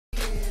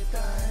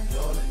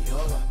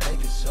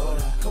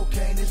soda.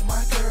 Cocaine is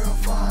my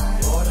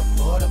girlfriend. Water,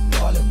 water,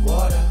 boiling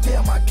water.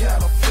 Damn, I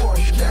got a force.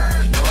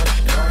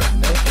 Snorter,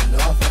 making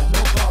offer.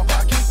 No problem,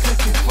 I keep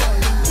cooking for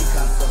you. We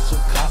got the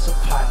Coca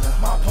partner.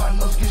 My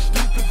partners get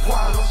stupid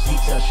bottles.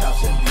 Detail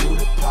shops and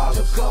beauty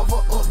parlors. To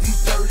cover up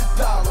these $30.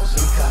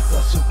 We got the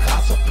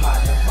Coca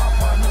partner. My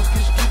partners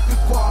get stupid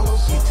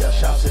bottles. Detail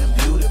shops and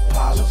beauty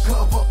parlors. To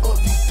cover up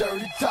these $30.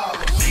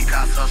 Mi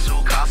casa, su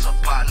casa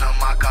partner.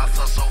 My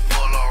casa so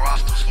full of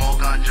roster. Smoke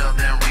ganja,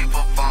 then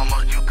reefer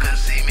farmer. You couldn't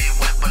see me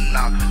with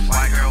binoculars.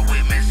 My girl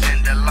with me,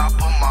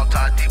 Cinderlapa.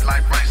 Multi deep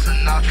like Frank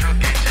Sinatra.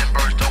 Kitchen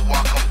burst to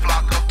walk a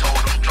flock up.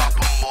 Told them drop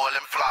them more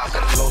than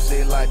flocker.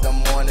 Closely like the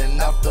morning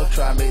after.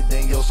 Try me,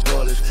 then your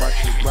skull is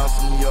fractured.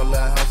 Ransom your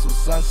little hustle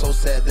son. So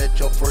sad that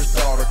your first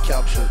daughter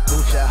captured.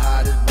 Lucha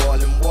hot as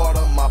boiling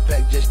water. My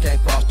pack just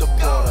can't cross the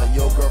border.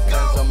 Your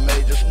girlfriend's a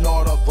major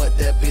snorter, but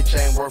that bitch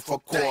ain't worth a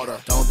quarter.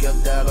 Don't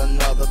give that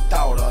another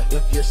thought.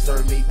 If you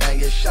serve me, then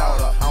you shout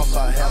her. Ounce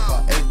I have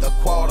a eighth a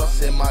quarter.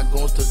 Send my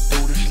goons to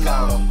do the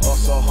slaughter.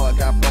 Also hard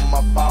got from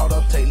my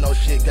father. Take no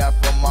shit got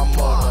from my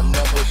mother.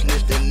 Never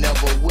snitched and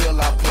never will.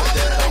 I put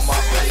that on my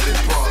baby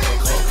brother.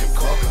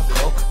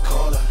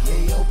 Coca-Cola.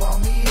 Yeah, yo, bought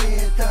me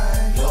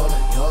everything.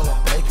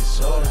 Yola, baking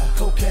soda.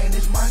 Cocaine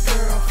is my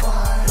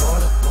girlfriend.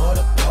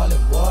 Water,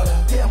 boiling water.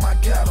 Damn, I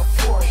got a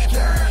force.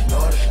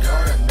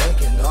 Snorter,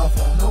 making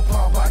offer. No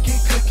problem, I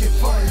keep cooking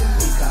for you.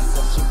 We got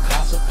the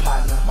Coca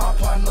partner. My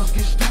partners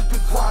get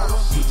stupid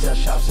bottles. Detail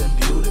shops and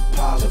beauty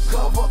parlors. To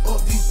cover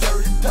up these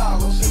 $30.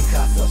 We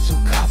got the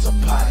Coca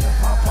partner.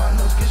 My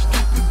partners get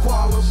stupid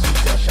bottles.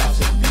 Detail shops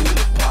and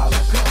beauty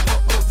parlors. To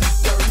cover up these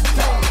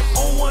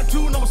 $30. On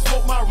 1-2, I'ma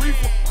smoke my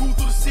reefer. Cool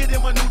through the city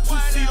in my new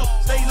two-seater.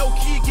 Stay low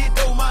key, get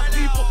dough my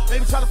people.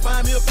 Maybe try to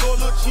find me a floor a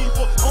little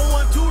cheaper. On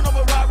 1-2,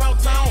 I'ma ride around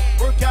town.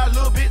 Work out a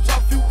little bit,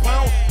 drop a few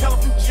pounds. Count a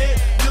few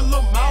checks, get a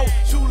little mouth.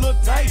 Shoot a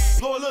little dice,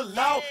 blow a little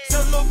loud.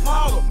 Sell a little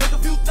powder, make a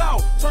few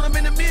thou. Turn them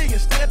into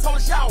millions, stand tall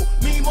and shout.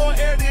 Me more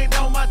air than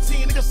down my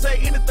team. Niggas say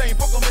anything,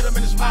 fuck them, hit them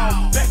in his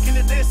mouth. Back in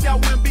the day, see I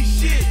wouldn't be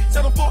shit.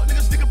 Tell them fuck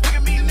niggas, nigga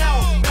picking me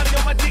now. Now they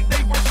on my dick,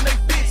 they worse than they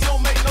bitch.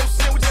 Don't make no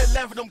sense, we just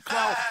laugh at them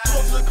clowns.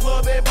 Go to the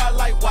club, everybody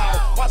like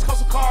wow. Watch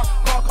cost a car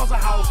cost a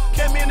house.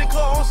 Came in the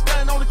club, I'm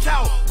standing on the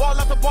couch. Ball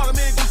out the bottom,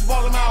 man, Gucci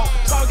ball him out.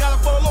 Charlie got a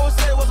photo,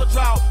 said it was a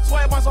drought.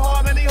 Swag by so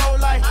hard, man, he whole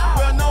life.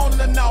 Well known in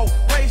the know,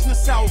 raised in the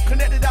south.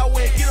 Connected that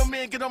way, get them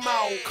in, get them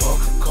out.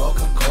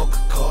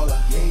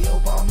 Coca-Cola. Yeah, yo,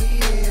 bought me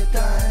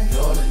everything.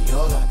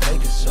 Yola,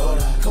 baking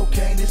soda.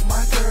 Cocaine is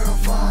my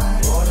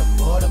girlfriend.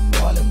 Water,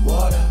 boiling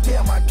water.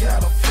 Damn, I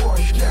got a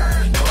force.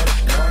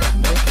 Snorter,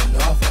 making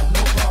offer.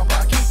 No problem,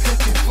 I keep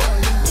cooking for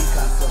you. We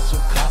got the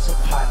Coca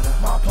partner.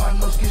 My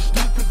partners get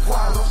stupid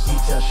bottles.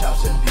 Detail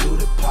shops and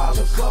beauty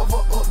parlors. To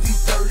cover up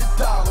these $30.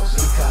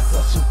 We got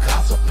the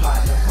Coca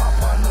partner. My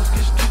partners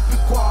get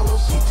stupid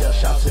bottles. Detail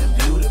shops and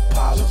beauty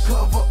parlors. To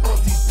cover up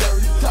these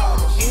 $30.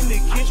 In the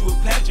kitchen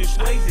with Patrick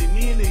Swayze,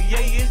 me and the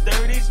yay is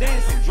dirty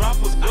dancing.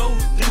 Droppers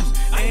ghost juice,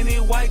 and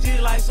it white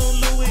just like some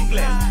Louis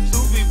glass.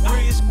 Stupid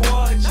British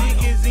squad,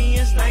 chickens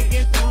in,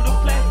 snaking through the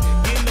plastic.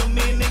 Getting them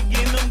in and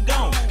getting them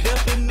gone.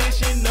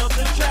 Definition of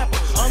the trapper.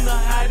 I'm the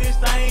hottest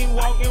thing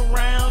walking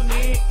around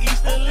in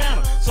East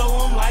Atlanta. So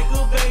I'm like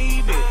a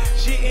baby,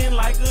 shitting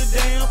like a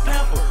damn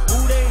pamper.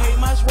 Who they hate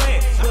my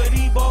swag, but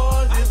these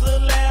boys is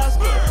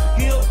Alaska.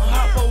 Hip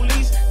hop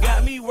police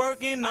got me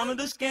working under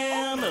the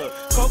scanner.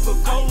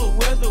 Coca-Cola,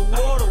 where's the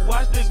water?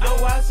 Watch this go,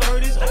 I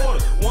serve this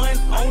order. One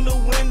on the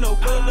window,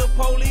 cause the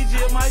police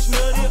just might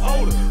smell the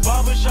odor.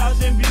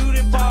 Barbershops and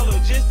beauty parlor,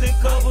 just to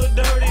cover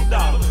 $30.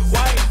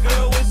 White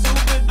girl was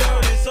super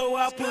dirty, so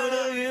I put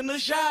her in the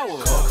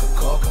shower.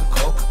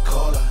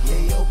 Coca-Cola. Yeah,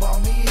 yo,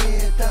 bought me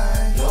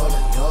everything.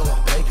 Yola,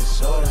 baking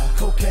soda.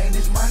 Cocaine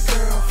is my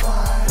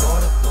girlfriend.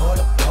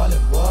 Water,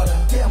 boiling water.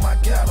 Damn, I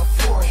got a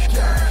force.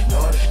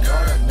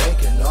 Snorter,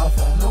 making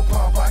offer. No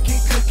problem, I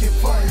keep cooking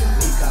for you.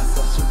 We got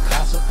the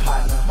Coca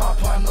partner. My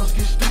partners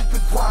get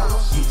stupid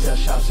bottles. Detail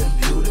shops and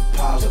beauty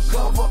parlors. To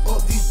cover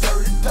up these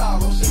 $30.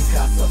 We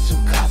got the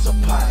Coca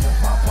partner.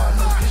 My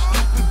partners get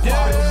stupid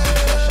bottles.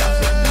 Detail shops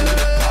and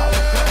beauty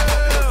parlors. To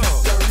cover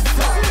up these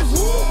 $30.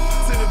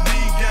 To the B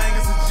gang,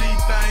 it's a G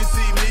thing,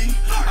 see me.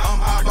 I'm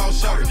eyeball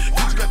shouting.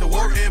 Gucci got the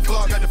work and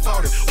Flaw got the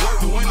 40. Work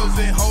the windows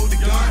and hold the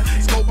gun.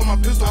 Scope on my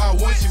pistol, I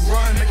want you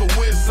run. Nigga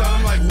with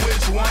something like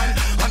which one?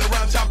 100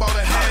 round chop out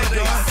a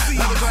handgun.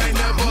 Niggas ain't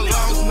never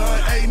lost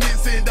none. Hey,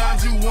 Nix and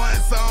Dodge, you want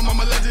some? I'm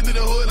a legend in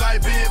the hood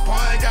like Big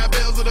Pun. Got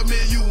bells of the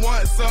mid, you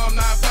want some?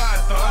 Not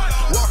Python.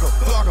 Walker,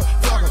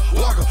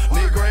 Walker.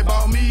 Nigga ain't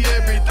bought me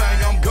everything.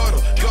 I'm gutter.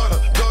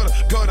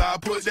 I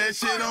put that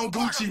shit on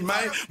Gucci,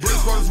 man.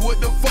 Brick was what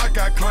the fuck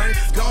I claim.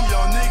 Dumb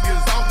y'all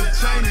niggas off the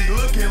chain. He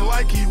looking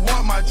like he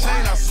want my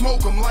chain. I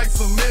smoke him like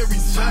some Mary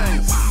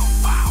Jane.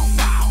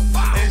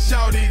 And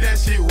shawty, that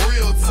shit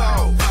real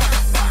talk.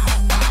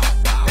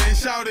 And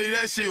shawty,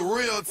 that shit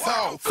real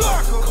talk.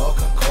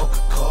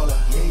 Coca-Cola.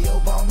 Yeah, yo,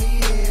 bought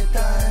me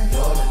everything.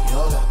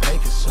 Yola,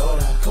 baking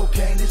soda.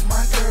 Cocaine is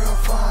my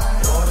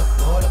girlfriend.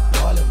 Water,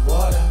 boiling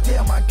water.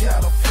 Damn, I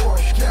got a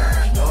force.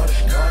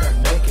 Snorter,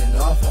 making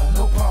offer.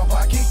 No problem,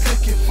 I keep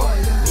cooking for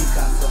you. We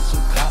got the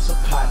Coca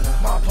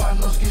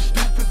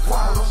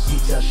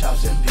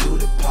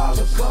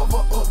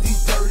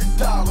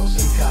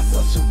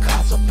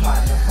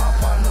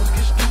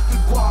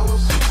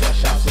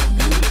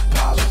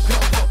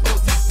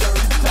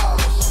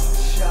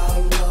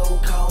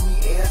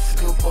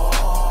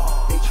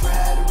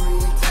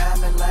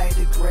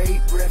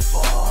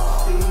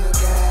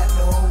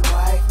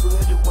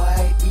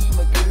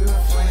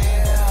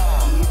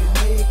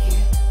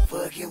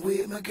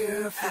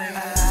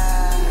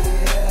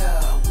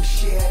Yeah, we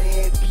share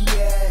that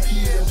BS.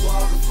 Yeah,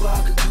 walk a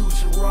flock of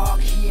Gucci rock,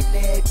 he in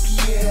that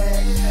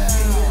BS.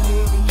 Still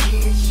in the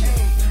kitchen,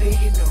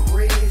 flicking the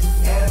wrist.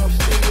 And I'm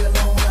still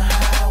on the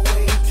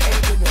highway,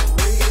 taking the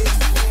risk.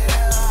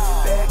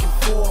 Back and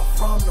forth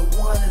from the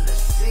 1 to the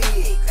 6.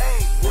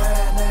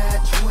 Ride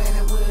 920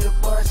 with a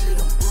bunch of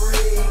them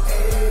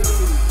bricks.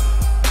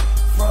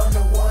 From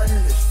the 1 to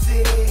the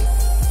 6.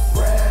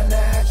 Ride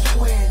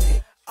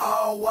 920,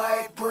 all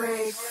white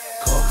bricks.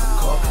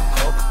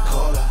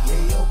 Coca-Cola,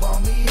 yeah, you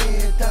bought me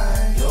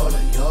everything.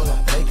 Yola,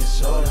 baking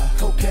soda.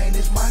 Cocaine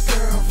is my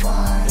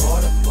girlfriend.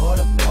 Water,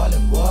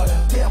 boiling water.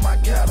 Damn, I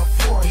got a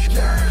force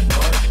gang.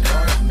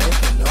 Order,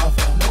 making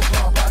offer. No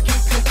problem, I can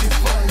cook it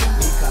for you.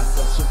 Mi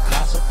casa, su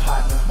casa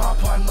partner. My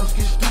partners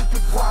get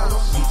stupid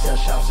gualos. Retail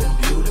shops and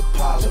beauty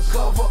parlors. To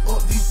cover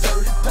up these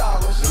 $30.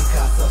 Mi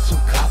casa, su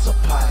casa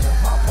partner.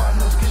 My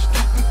partners get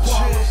stupid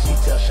gualos.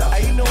 Retail shops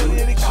and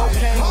beauty parlors.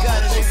 Cocaine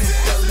got niggas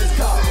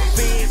 $30.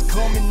 Feds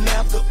coming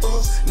after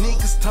us.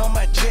 Niggas talking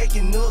about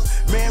jacking us.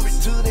 Married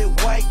to that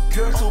white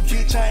girl, so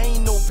bitch, I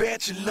ain't no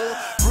bachelor.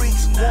 Freak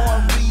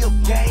squad, real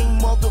gang,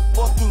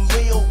 motherfucking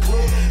Yale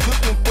club.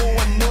 Looking for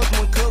another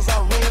one, cause I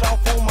ran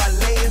off on my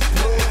last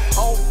blood.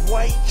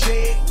 All-white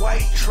Jag,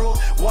 white truck,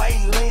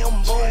 white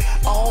Lambo.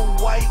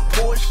 All-white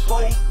Porsche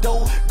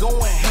photo,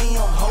 going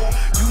ham, ho.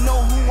 You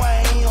know who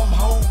I am,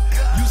 ho.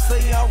 You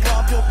say I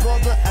robbed your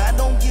brother, I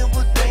don't give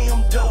a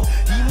damn, though.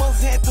 He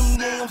must have them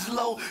yams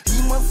low.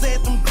 He must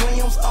have them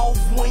grams off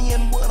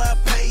weighing what I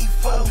paid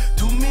for.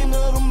 Too many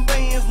of them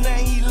bands, now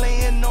he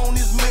laying on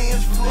his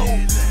man's floor.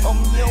 I'm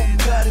your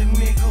Gotti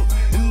nigga,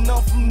 and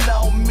I'm from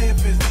North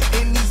Memphis.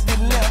 And these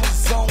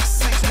dilemmas on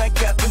 6, and I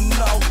got the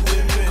North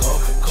with me.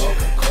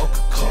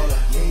 Coca-Cola,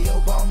 yeah,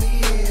 you bought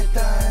me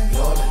everything.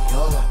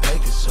 Yola,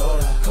 baking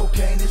soda.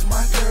 Cocaine is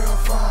my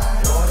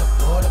girlfriend.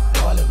 Water,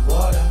 boiling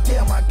water.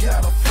 Damn, I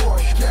got a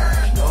force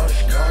gang.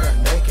 Order,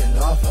 making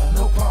offer.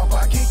 No problem,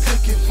 I can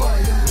cook it for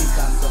you. Mi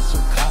casa, su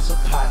casa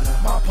partner.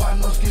 My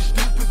partners get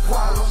stupid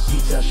gualos.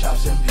 Retail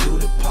shops and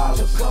beauty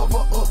parlors. To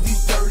cover up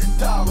these $30.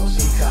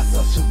 Mi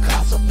casa, su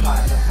casa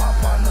partner. My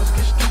partners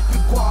get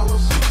stupid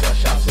gualos. Retail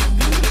shops and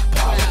beauty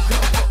parlors.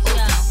 Cover up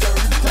these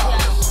 $30.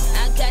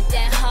 I got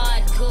that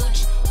hard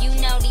gooch. You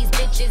know these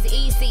bitches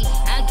easy.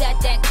 I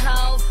got that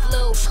cold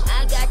flu.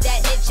 I got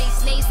that itchy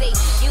sneezy.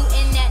 You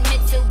in that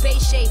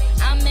Mitsubishi.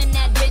 I'm in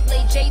that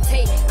Bentley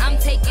JT. I'm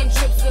taking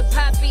trips with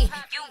Poppy.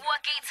 You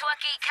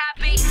walkie-talkie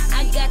copy.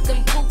 I got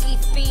them pookie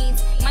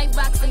fiends. Might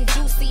rock some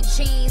juicy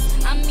jeans.